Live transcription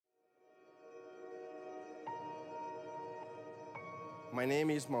My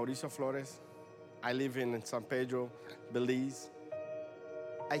name is Mauricio Flores. I live in San Pedro, Belize.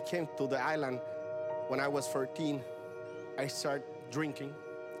 I came to the island when I was 13. I started drinking,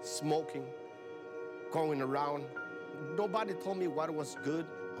 smoking, going around. Nobody told me what was good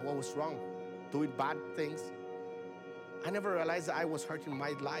and what was wrong, doing bad things. I never realized that I was hurting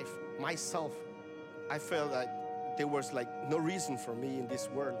my life, myself. I felt like there was no reason for me in this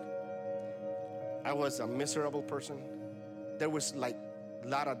world. I was a miserable person. There was a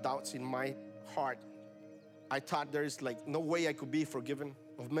lot of doubts in my heart. I thought there is no way I could be forgiven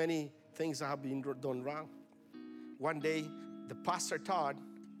of many things that have been done wrong. One day, the pastor Todd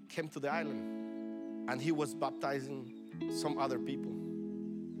came to the island and he was baptizing some other people.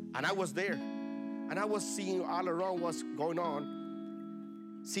 And I was there and I was seeing all around what's going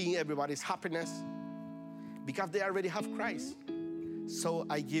on, seeing everybody's happiness because they already have Christ. So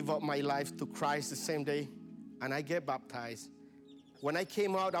I give up my life to Christ the same day and I get baptized. When I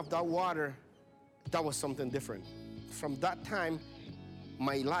came out of that water, that was something different. From that time,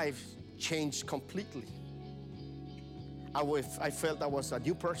 my life changed completely. I felt I was a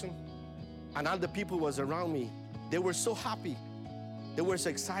new person, and all the people was around me. They were so happy. They were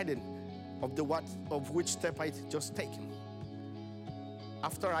so excited of which step I just taken.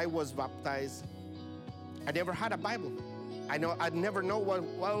 After I was baptized, I never had a Bible. I'd never know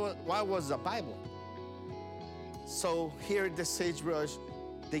what was a Bible. So here at the Sagebrush,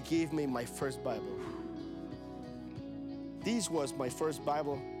 they gave me my first Bible. This was my first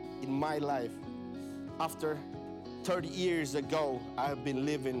Bible in my life. After 30 years ago, I have been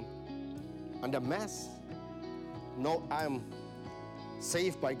living on the mess. No, I'm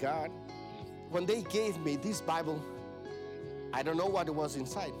saved by God. When they gave me this Bible, I don't know what it was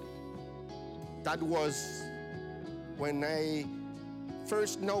inside. That was when I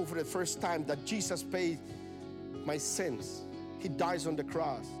first know for the first time that Jesus paid my sins. He dies on the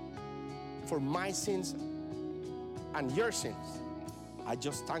cross for my sins and your sins. I'm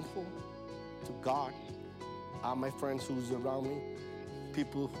just thankful to God, all my friends who's around me,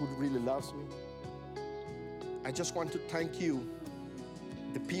 people who really loves me. I just want to thank you,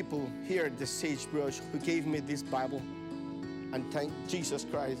 the people here at the Sagebrush who gave me this Bible, and thank Jesus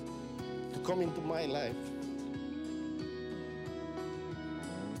Christ to come into my life.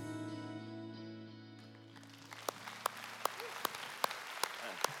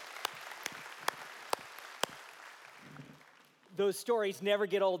 Those stories never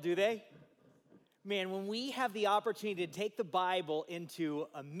get old, do they? Man, when we have the opportunity to take the Bible into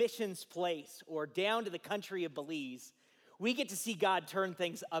a missions place or down to the country of Belize, we get to see God turn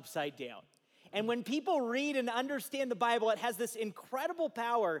things upside down. And when people read and understand the Bible, it has this incredible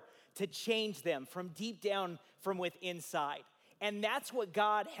power to change them from deep down, from within inside. And that's what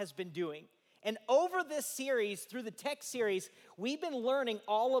God has been doing. And over this series, through the text series, we've been learning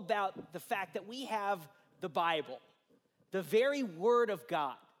all about the fact that we have the Bible, the very Word of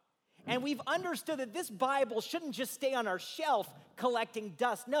God. And we've understood that this Bible shouldn't just stay on our shelf collecting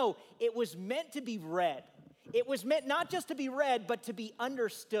dust. No, it was meant to be read. It was meant not just to be read, but to be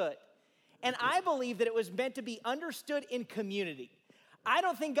understood. And I believe that it was meant to be understood in community. I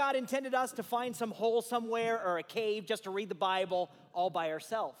don't think God intended us to find some hole somewhere or a cave just to read the Bible all by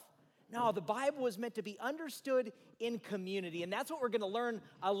ourselves. No, the Bible was meant to be understood in community. And that's what we're going to learn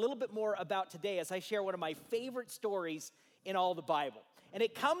a little bit more about today as I share one of my favorite stories in all the Bible. And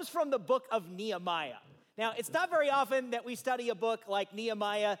it comes from the book of Nehemiah. Now, it's not very often that we study a book like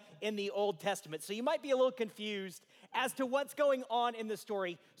Nehemiah in the Old Testament. So you might be a little confused as to what's going on in the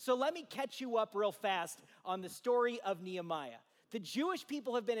story. So let me catch you up real fast on the story of Nehemiah. The Jewish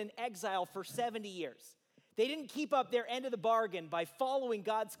people have been in exile for 70 years. They didn't keep up their end of the bargain by following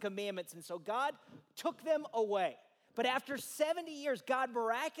God's commandments, and so God took them away. But after 70 years, God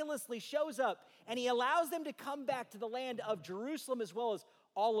miraculously shows up, and he allows them to come back to the land of Jerusalem as well as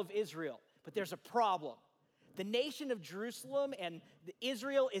all of Israel. But there's a problem. The nation of Jerusalem and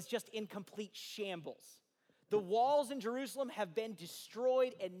Israel is just in complete shambles. The walls in Jerusalem have been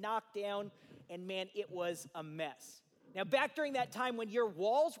destroyed and knocked down, and man, it was a mess. Now, back during that time when your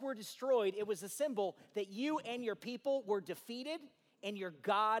walls were destroyed, it was a symbol that you and your people were defeated and your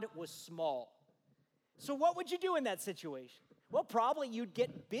God was small. So what would you do in that situation? Well, probably you'd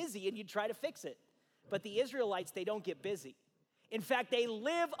get busy and you'd try to fix it. But the Israelites, they don't get busy. In fact, they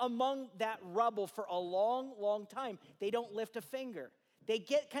live among that rubble for a long, long time. They don't lift a finger. They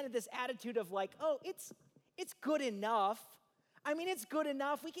get kind of this attitude of it's good enough. I mean, it's good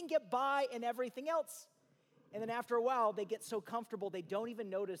enough. We can get by and everything else. And then after a while, they get so comfortable, they don't even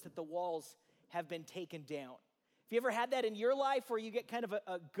notice that the walls have been taken down. Have you ever had that in your life where you get kind of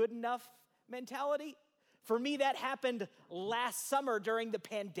a good enough mentality? For me, that happened last summer during the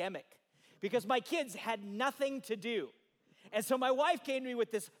pandemic because my kids had nothing to do. And so my wife came to me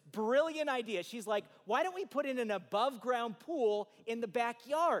with this brilliant idea. She's like, why don't we put in an above-ground pool in the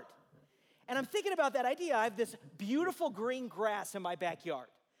backyard? And I'm thinking about that idea. I have this beautiful green grass in my backyard.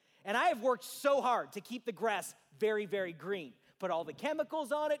 And I have worked so hard to keep the grass very, very green. Put all the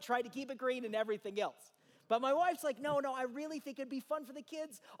chemicals on it, tried to keep it green and everything else. But my wife's like, no, I really think it'd be fun for the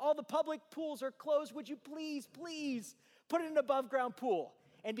kids. All the public pools are closed. Would you please put in an above-ground pool?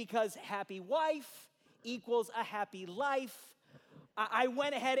 And because happy wife equals a happy life, I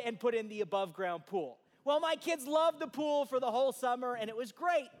went ahead and put in the above-ground pool. Well, my kids loved the pool for the whole summer, and it was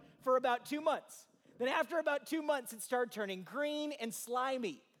great for about 2 months. Then after about 2 months, it started turning green and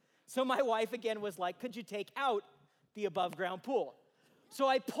slimy. So my wife again was like, could you take out the above-ground pool? So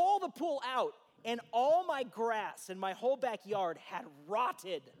I pull the pool out, and all my grass in my whole backyard had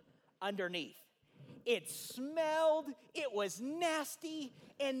rotted underneath. It smelled, it was nasty,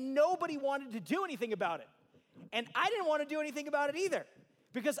 and nobody wanted to do anything about it. And I didn't want to do anything about it either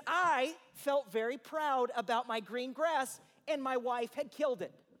because I felt very proud about my green grass and my wife had killed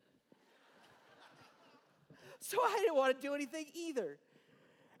it. So I didn't want to do anything either.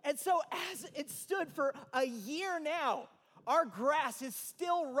 And so as it stood for a year now, our grass is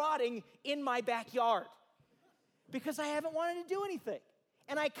still rotting in my backyard because I haven't wanted to do anything.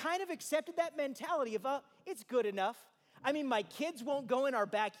 And I kind of accepted that mentality of, it's good enough. I mean, my kids won't go in our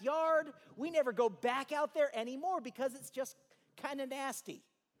backyard. We never go back out there anymore because it's just kind of nasty.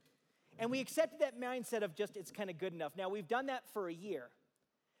 And we accepted that mindset of just, it's kind of good enough. Now, we've done that for a year.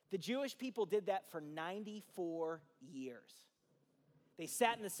 The Jewish people did that for 94 years. They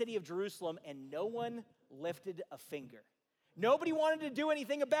sat in the city of Jerusalem and no one lifted a finger. Nobody wanted to do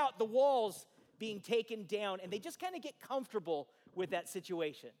anything about the walls being taken down, and they just kind of get comfortable with that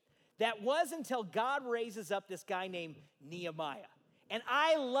situation. That was until God raises up this guy named Nehemiah. And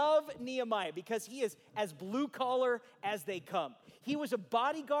I love Nehemiah because he is as blue collar as they come. He was a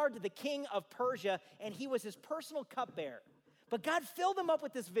bodyguard to the king of Persia, and he was his personal cupbearer. But God filled him up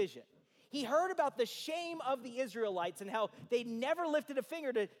with this vision. He heard about the shame of the Israelites and how they never lifted a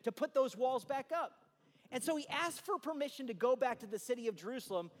finger to put those walls back up. And so he asked for permission to go back to the city of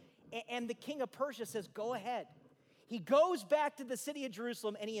Jerusalem, and the king of Persia says, go ahead. He goes back to the city of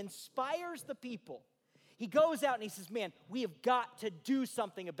Jerusalem and he inspires the people. He goes out and he says, man, we have got to do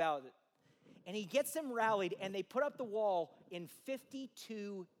something about it. And he gets them rallied and they put up the wall in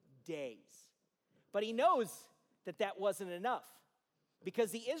 52 days. But he knows that that wasn't enough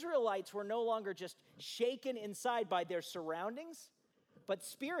because the Israelites were no longer just shaken inside by their surroundings, but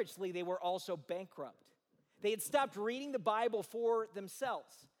spiritually they were also bankrupt. They had stopped reading the Bible for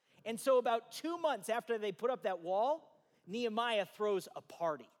themselves. And so about 2 months after they put up that wall, Nehemiah throws a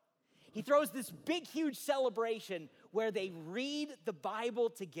party. He throws this big, huge celebration where they read the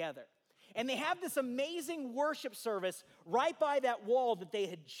Bible together. And they have this amazing worship service right by that wall that they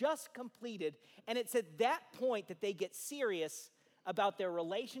had just completed. And it's at that point that they get serious about their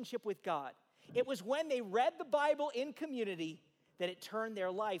relationship with God. It was when they read the Bible in community that it turned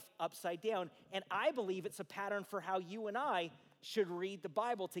their life upside down. And I believe it's a pattern for how you and I should read the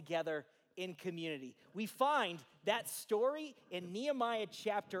Bible together in community. We find that story in Nehemiah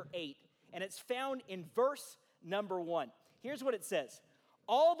chapter 8, and it's found in verse number 1. Here's what it says.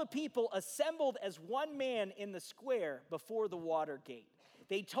 All the people assembled as one man in the square before the water gate.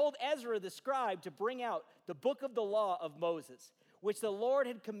 They told Ezra the scribe to bring out the book of the law of Moses, which the Lord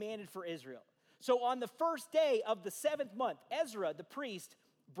had commanded for Israel. So on the first day of the 7th month, Ezra the priest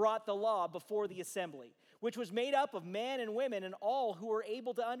brought the law before the assembly, which was made up of men and women and all who were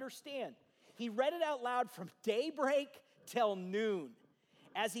able to understand. He read it out loud from daybreak till noon.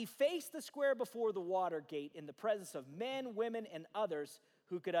 As he faced the square before the water gate in the presence of men, women, and others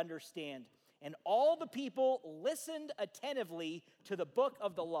who could understand. And all the people listened attentively to the book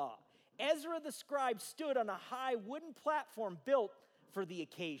of the law. Ezra the scribe stood on a high wooden platform built for the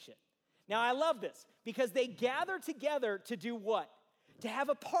occasion. Now I love this because they gathered together to do what? To have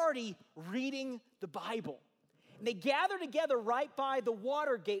a party reading the Bible. And they gather together right by the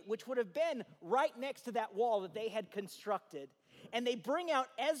water gate, which would have been right next to that wall that they had constructed. And they bring out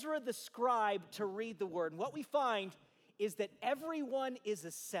Ezra the scribe to read the word. And what we find is that everyone is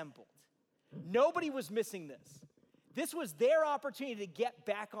assembled. Nobody was missing this. This was their opportunity to get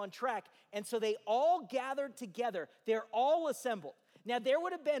back on track. And so they all gathered together. They're all assembled. Now, there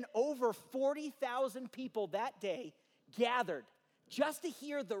would have been over 40,000 people that day gathered just to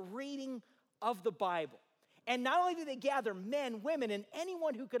hear the reading of the Bible. And not only did they gather men, women, and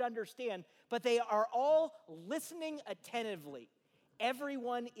anyone who could understand, but they are all listening attentively.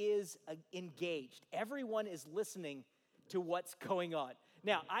 everyone is engaged. Everyone is listening to what's going on.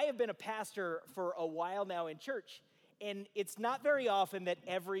 Now, I have been a pastor for a while now in church, and it's not very often that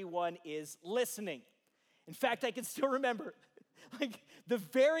everyone is listening. In fact, I can still remember, like the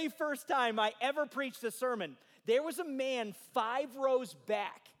very first time I ever preached a sermon, there was a man 5 rows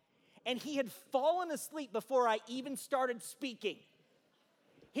back, and he had fallen asleep before I even started speaking.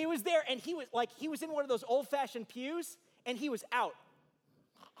 He was there, and he was in one of those old-fashioned pews, and he was out.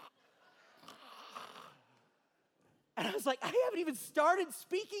 And I was like, I haven't even started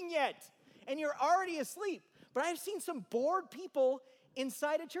speaking yet, and you're already asleep. But I've seen some bored people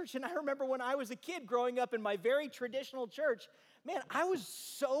inside a church, and I remember when I was a kid growing up in my very traditional church, man, I was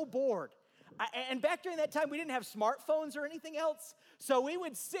so bored. And back during that time, we didn't have smartphones or anything else, so we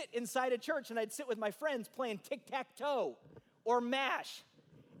would sit inside a church, and I'd sit with my friends playing tic-tac-toe or MASH.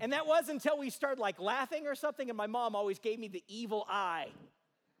 And that was until we started like laughing or something, and my mom always gave me the evil eye,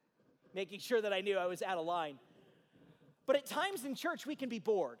 making sure that I knew I was out of line. But at times in church, we can be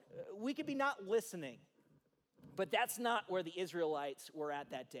bored. We can be not listening. But that's not where the Israelites were at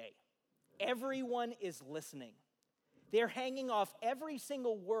that day. Everyone is listening. They're hanging off every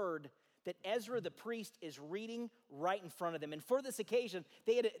single word that Ezra the priest is reading right in front of them. And for this occasion,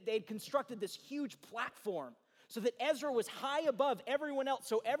 they had constructed this huge platform so that Ezra was high above everyone else,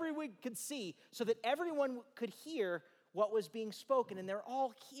 so everyone could see, so that everyone could hear what was being spoken. And they're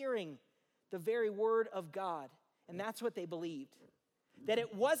all hearing the very word of God. And that's what they believed. That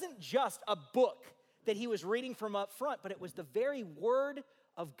it wasn't just a book that he was reading from up front, but it was the very word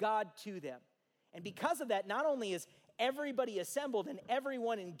of God to them. And because of that, not only is everybody assembled and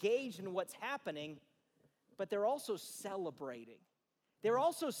everyone engaged in what's happening, but they're also celebrating. They're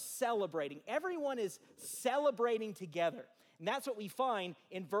also celebrating. Everyone is celebrating together. And that's what we find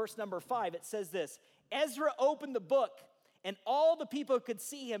in verse number 5. It says this, Ezra opened the book, and all the people could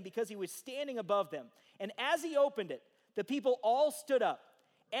see him because he was standing above them. And as he opened it, the people all stood up.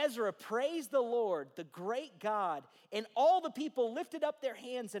 Ezra praised the Lord, the great God, and all the people lifted up their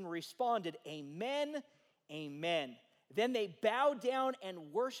hands and responded, Amen, Amen. Then they bowed down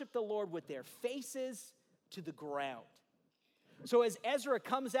and worshiped the Lord with their faces to the ground. So as Ezra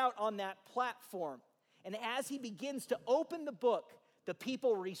comes out on that platform, and as he begins to open the book, the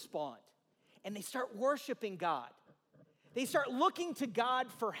people respond. And they start worshiping God. They start looking to God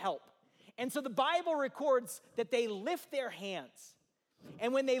for help. And so the Bible records that they lift their hands.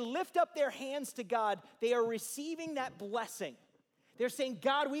 And when they lift up their hands to God, they are receiving that blessing. They're saying,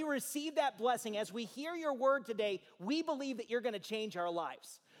 God, we receive that blessing. As we hear your word today, we believe that you're going to change our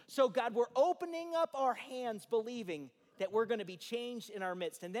lives. So God, we're opening up our hands believing that we're going to be changed in our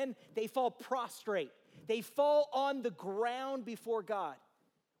midst. And then they fall prostrate. They fall on the ground before God.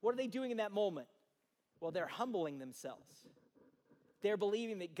 What are they doing in that moment? Well, they're humbling themselves. They're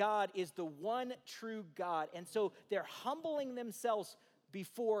believing that God is the one true God. And so they're humbling themselves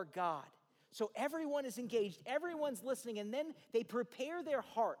before God. So everyone is engaged, everyone's listening, and then they prepare their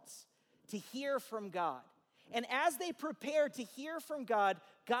hearts to hear from God. And as they prepare to hear from God,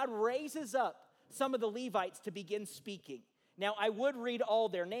 God raises up some of the Levites to begin speaking. Now, I would read all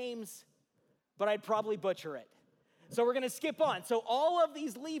their names, but I'd probably butcher it. So we're going to skip on. So all of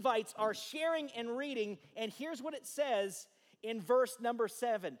these Levites are sharing and reading, and here's what it says in verse number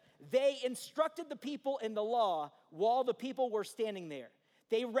 7. They instructed the people in the law while the people were standing there.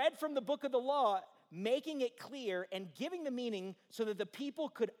 They read from the book of the law, making it clear and giving the meaning so that the people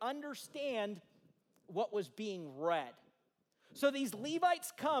could understand what was being read. So these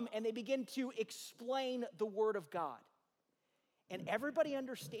Levites come and they begin to explain the word of God. And everybody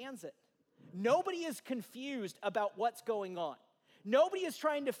understands it. Nobody is confused about what's going on. Nobody is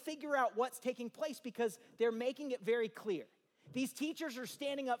trying to figure out what's taking place because they're making it very clear. These teachers are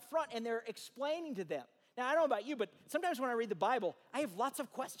standing up front and they're explaining to them. Now, I don't know about you, but sometimes when I read the Bible, I have lots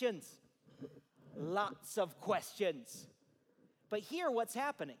of questions. Lots of questions. But here, what's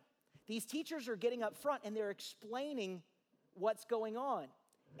happening? These teachers are getting up front and they're explaining what's going on.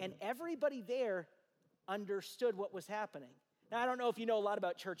 And everybody there understood what was happening. Now, I don't know if you know a lot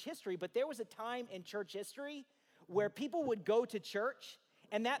about church history, but there was a time in church history where people would go to church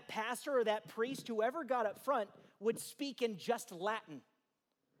and that pastor or that priest, whoever got up front, would speak in just Latin.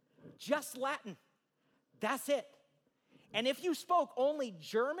 Just Latin. That's it. And if you spoke only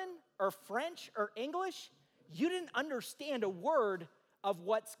German or French or English, you didn't understand a word of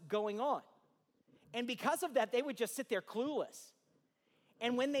what's going on. And because of that, they would just sit there clueless.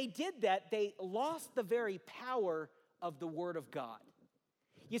 And when they did that, they lost the very power of the Word of God.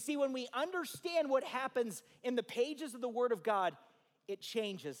 You see, when we understand what happens in the pages of the Word of God, it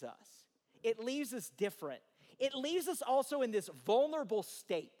changes us. It leaves us different. it leaves us also in this vulnerable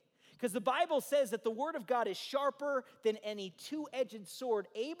state. Because the Bible says that the word of God is sharper than any two-edged sword,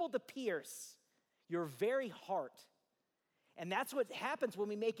 able to pierce your very heart. And that's what happens when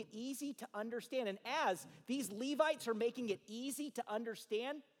we make it easy to understand. And as these Levites are making it easy to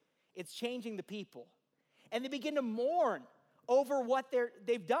understand, it's changing the people. And they begin to mourn over what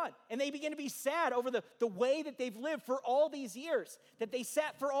they've done. And they begin to be sad over the way that they've lived for all these years, that they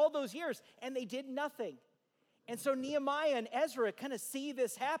sat for all those years, and they did nothing. And so Nehemiah and Ezra kind of see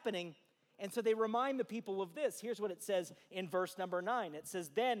this happening, and so they remind the people of this. Here's what it says in verse number 9. It says,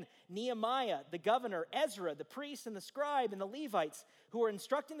 "Then Nehemiah, the governor, Ezra, the priest, and the scribe, and the Levites, who were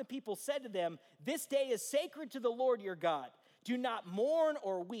instructing the people, said to them, 'This day is sacred to the Lord your God. Do not mourn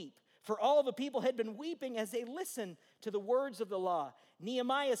or weep.' For all the people had been weeping as they listened to the words of the law.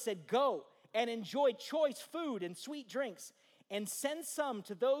 Nehemiah said, 'Go and enjoy choice food and sweet drinks, and send some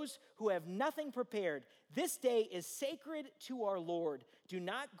to those who have nothing prepared. This day is sacred to our Lord. Do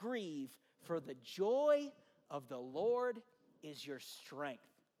not grieve, for the joy of the Lord is your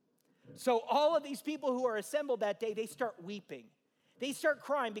strength.'" So all of these people who are assembled that day, they start weeping. They start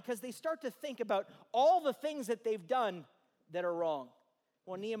crying because they start to think about all the things that they've done that are wrong.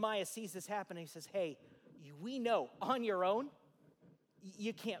 Well, Nehemiah sees this happen and he says, "Hey, we know on your own,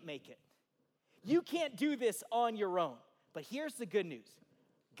 you can't make it. You can't do this on your own. But here's the good news.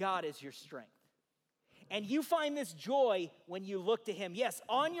 God is your strength. And you find this joy when you look to him. Yes,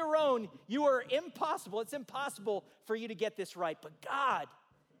 on your own, you are impossible. It's impossible for you to get this right. But God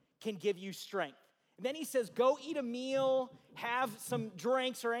can give you strength." And then he says, "Go eat a meal, have some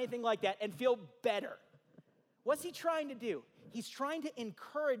drinks or anything like that, and feel better." What's he trying to do? He's trying to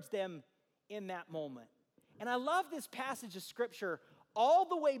encourage them in that moment. And I love this passage of scripture all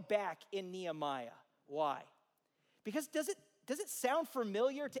the way back in Nehemiah. Why? Because does it sound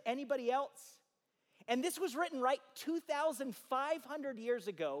familiar to anybody else? And this was written right 2,500 years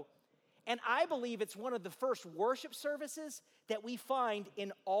ago, and I believe it's one of the first worship services that we find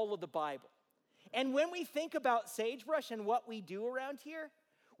in all of the Bible. And when we think about Sagebrush and what we do around here,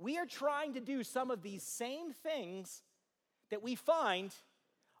 we are trying to do some of these same things that we find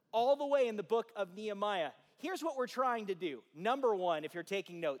all the way in the book of Nehemiah. Here's what we're trying to do. Number one, if you're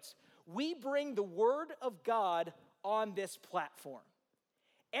taking notes, we bring the word of God on this platform.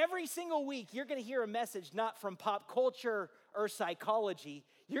 Every single week, you're going to hear a message not from pop culture or psychology.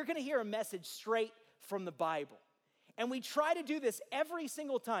 You're going to hear a message straight from the Bible. And we try to do this every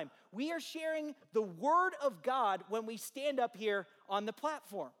single time. We are sharing the word of God when we stand up here on the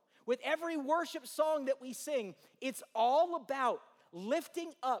platform. With every worship song that we sing, it's all about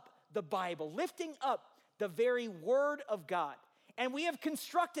lifting up the Bible, lifting up the very word of God. And we have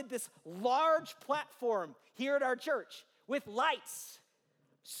constructed this large platform here at our church with lights,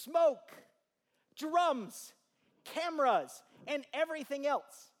 smoke, drums, cameras, and everything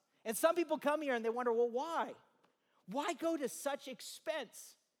else. And some people come here and they wonder, well, why? Why go to such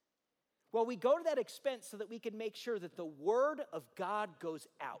expense? Well, we go to that expense so that we can make sure that the word of God goes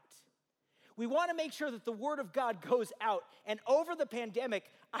out. We want to make sure that the word of God goes out. And over the pandemic,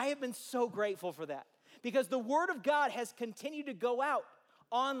 I have been so grateful for that. Because the word of God has continued to go out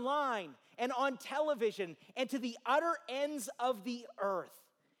online and on television and to the utter ends of the earth.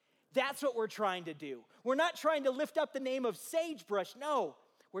 That's what we're trying to do. We're not trying to lift up the name of Sagebrush. No,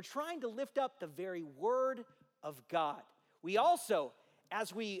 we're trying to lift up the very word of God. We also,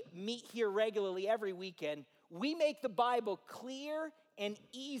 as we meet here regularly every weekend, we make the Bible clear and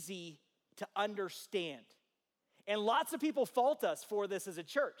easy to understand. And lots of people fault us for this as a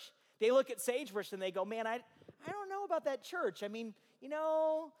church. They look at Sagebrush and they go, "Man, I don't know about that church. I mean,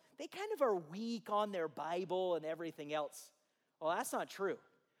 they kind of are weak on their Bible and everything else." Well, that's not true.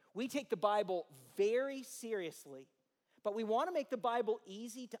 We take the Bible very seriously, but we want to make the Bible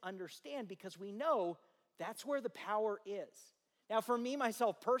easy to understand because we know that's where the power is. Now, for me,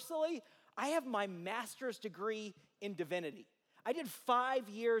 myself personally, I have my master's degree in divinity. I did 5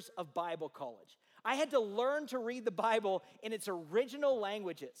 years of Bible college. I had to learn to read the Bible in its original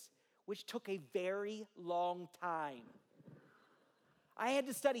languages, which took a very long time. I had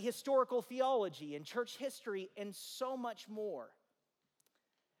to study historical theology and church history and so much more.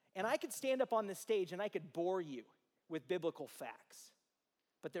 And I could stand up on this stage and I could bore you with biblical facts,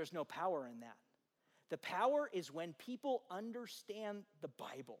 but there's no power in that. The power is when people understand the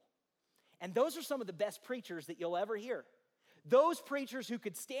Bible. And those are some of the best preachers that you'll ever hear. Those preachers who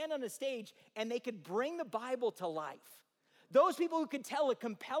could stand on a stage and they could bring the Bible to life. Those people who could tell a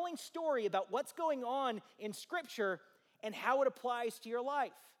compelling story about what's going on in Scripture and how it applies to your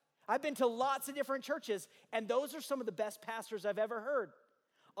life. I've been to lots of different churches, and those are some of the best pastors I've ever heard.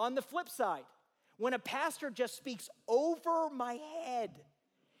 On the flip side, when a pastor just speaks over my head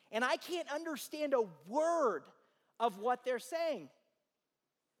and I can't understand a word of what they're saying.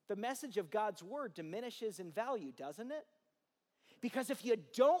 The message of God's word diminishes in value, doesn't it? Because if you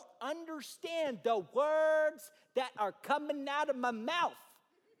don't understand the words that are coming out of my mouth,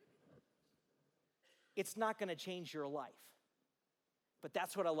 it's not going to change your life. But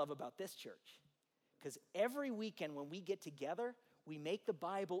that's what I love about this church. Because every weekend when we get together, we make the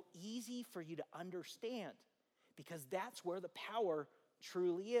Bible easy for you to understand. Because that's where the power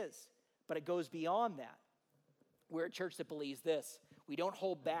truly is. But it goes beyond that. We're a church that believes this: we don't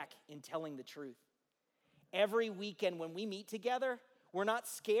hold back in telling the truth. Every weekend when we meet together, we're not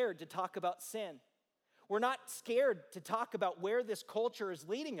scared to talk about sin. We're not scared to talk about where this culture is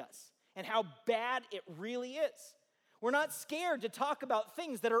leading us and how bad it really is. We're not scared to talk about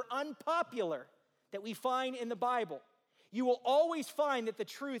things that are unpopular that we find in the Bible. You will always find that the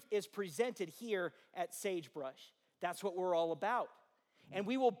truth is presented here at Sagebrush. That's what we're all about. And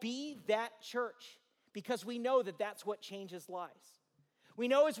we will be that church because we know that that's what changes lives. We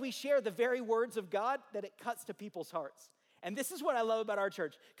know as we share the very words of God that it cuts to people's hearts. And this is what I love about our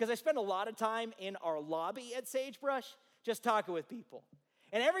church, because I spend a lot of time in our lobby at Sagebrush just talking with people.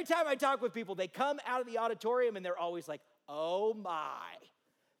 And every time I talk with people, they come out of the auditorium and they're always like, oh my,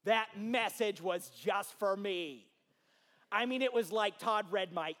 that message was just for me. I mean, it was like Todd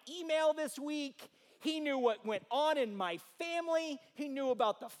read my email this week. He knew what went on in my family. He knew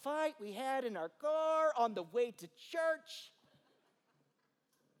about the fight we had in our car on the way to church.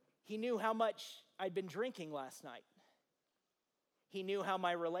 He knew how much I'd been drinking last night. He knew how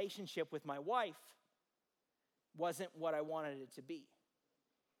my relationship with my wife wasn't what I wanted it to be.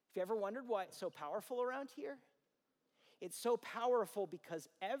 Have you ever wondered why it's so powerful around here? It's so powerful because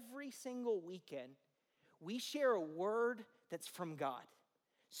every single weekend we share a word that's from God,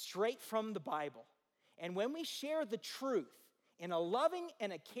 straight from the Bible. And when we share the truth in a loving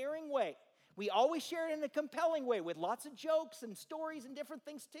and a caring way, we always share it in a compelling way with lots of jokes and stories and different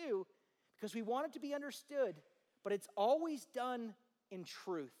things too, because we want it to be understood, but it's always done in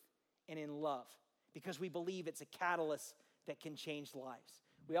truth and in love, because we believe it's a catalyst that can change lives.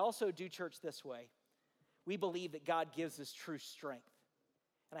 We also do church this way. We believe that God gives us true strength.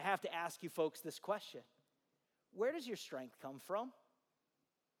 And I have to ask you folks this question: where does your strength come from?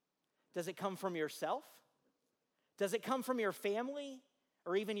 Does it come from yourself? Does it come from your family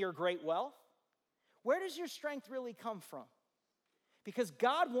or even your great wealth? Where does your strength really come from? Because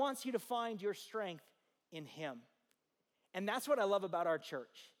God wants you to find your strength in Him. And that's what I love about our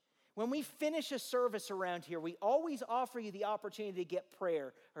church. When we finish a service around here, we always offer you the opportunity to get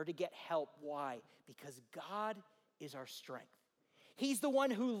prayer or to get help. Why? Because God is our strength. He's the one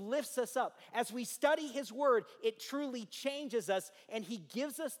who lifts us up. As we study His Word, it truly changes us, and He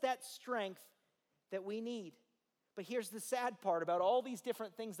gives us that strength that we need. But here's the sad part about all these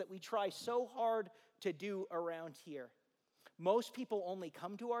different things that we try so hard to do around here. Most people only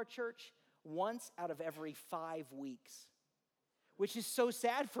come to our church once out of every 5 weeks, which is so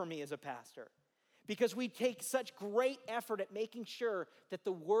sad for me as a pastor, because we take such great effort at making sure that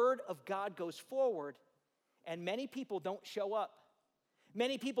the Word of God goes forward, and many people don't show up.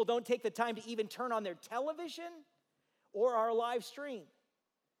 Many people don't take the time to even turn on their television or our live stream.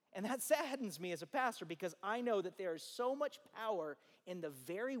 And that saddens me as a pastor, because I know that there is so much power in the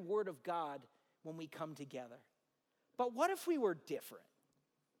very Word of God when we come together. But what if we were different?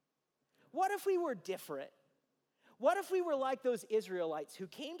 What if we were different? What if we were like those Israelites who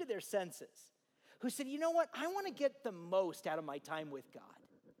came to their senses, who said, you know what, I want to get the most out of my time with God.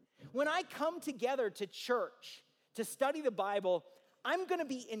 When I come together to church to study the Bible, I'm going to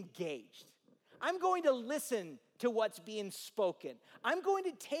be engaged. I'm going to listen to what's being spoken. I'm going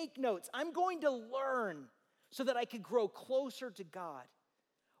to take notes. I'm going to learn so that I could grow closer to God.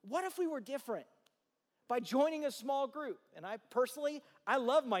 What if we were different? By joining a small group. And I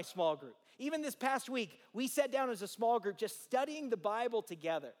love my small group. Even this past week, we sat down as a small group just studying the Bible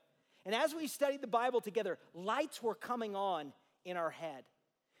together. And as we studied the Bible together, lights were coming on in our head,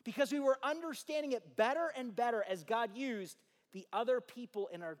 because we were understanding it better and better as God used the other people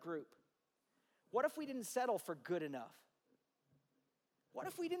in our group. What if we didn't settle for good enough? What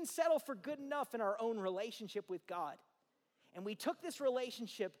if we didn't settle for good enough in our own relationship with God? And we took this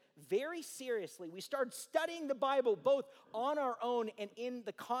relationship very seriously. We started studying the Bible both on our own and in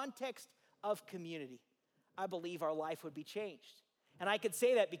the context of community. I believe our life would be changed. And I could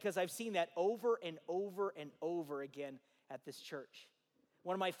say that because I've seen that over and over and over again at this church.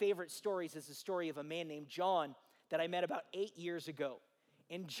 One of my favorite stories is the story of a man named John that I met about 8 years ago.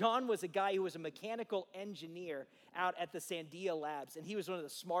 And John was a guy who was a mechanical engineer out at the Sandia Labs, and he was one of the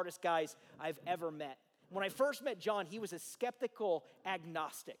smartest guys I've ever met. When I first met John, he was a skeptical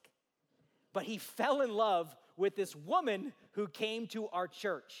agnostic, but he fell in love with this woman who came to our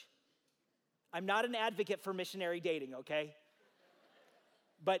church. I'm not an advocate for missionary dating, okay?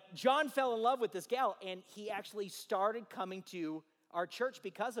 But John fell in love with this gal, and he actually started coming to our church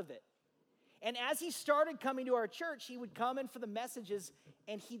because of it. And as he started coming to our church, he would come in for the messages,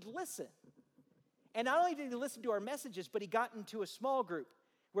 and he'd listen. And not only did he listen to our messages, but he got into a small group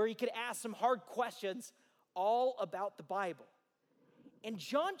where he could ask some hard questions all about the Bible. And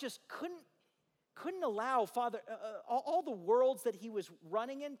John just couldn't allow all the worlds that he was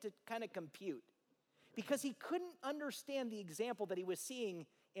running in to kind of compute, because he couldn't understand the example that he was seeing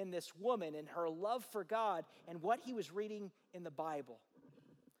in this woman and her love for God and what he was reading in the Bible.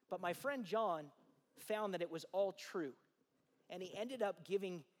 But my friend John found that it was all true, and he ended up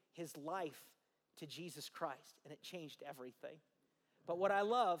giving his life to Jesus Christ, and it changed everything. But what I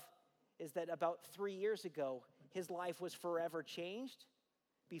love is that about 3 years ago, his life was forever changed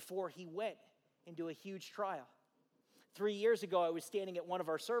before he went into a huge trial. 3 years ago, I was standing at one of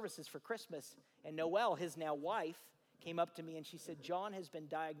our services for Christmas, and Noelle, his now wife, came up to me and she said, "John has been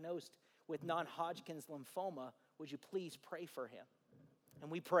diagnosed with non-Hodgkin's lymphoma. Would you please pray for him?" And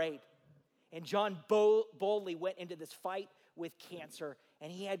we prayed. And John boldly went into this fight with cancer,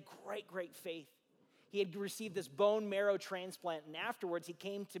 and he had great faith. He had received this bone marrow transplant, and afterwards he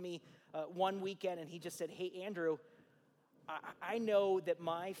came to me one weekend and he just said, "Hey, Andrew, I know that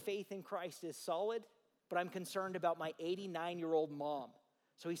my faith in Christ is solid, but I'm concerned about my 89-year-old mom."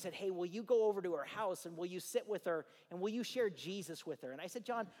 So he said, "Hey, will you go over to her house and will you sit with her and will you share Jesus with her?" And I said,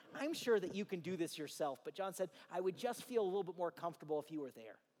 "John, I'm sure that you can do this yourself." But John said, "I would just feel a little bit more comfortable if you were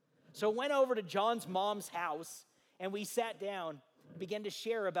there." So I went over to John's mom's house and we sat down, began to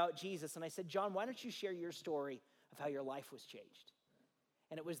share about Jesus. And I said, "John, why don't you share your story of how your life was changed?"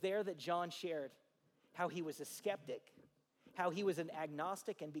 And it was there that John shared how he was a skeptic, how he was an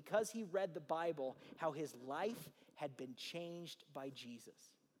agnostic, and because he read the Bible, how his life had been changed by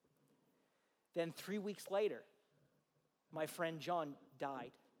Jesus. Then 3 weeks later, my friend John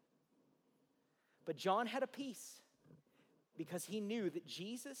died. But John had a peace because he knew that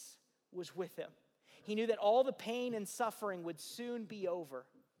Jesus was with him. He knew that all the pain and suffering would soon be over.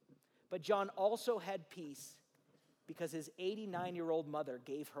 But John also had peace because his 89-year-old mother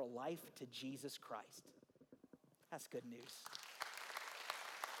gave her life to Jesus Christ. That's good news.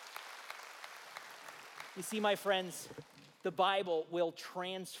 You see, my friends, the Bible will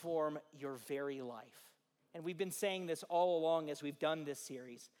transform your very life. And we've been saying this all along as we've done this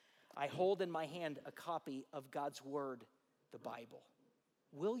series. I hold in my hand a copy of God's Word, the Bible.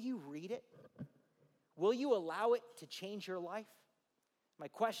 Will you read it? Will you allow it to change your life? My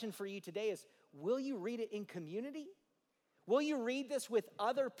question for you today is, will you read it in community? Will you read this with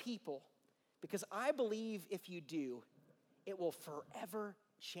other people? Because I believe if you do, it will forever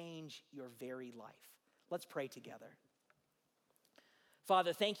change your very life. Let's pray together.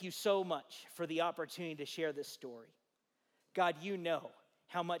 Father, thank you so much for the opportunity to share this story. God, you know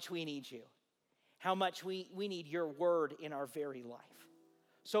how much we need you, how much we need your word in our very life.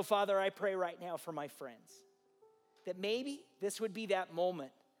 So, Father, I pray right now for my friends that maybe this would be that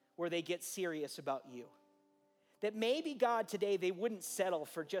moment where they get serious about you. That maybe, God, today they wouldn't settle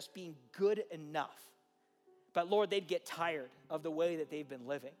for just being good enough. But Lord, they'd get tired of the way that they've been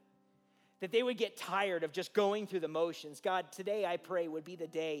living. That they would get tired of just going through the motions. God, today I pray would be the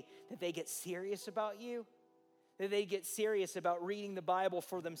day that they get serious about you. That they get serious about reading the Bible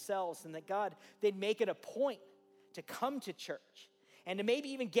for themselves. And that, God, they'd make it a point to come to church. And to maybe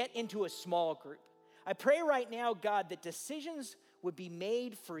even get into a small group. I pray right now, God, that decisions would be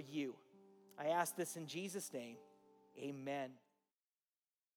made for you. I ask this in Jesus' name. Amen.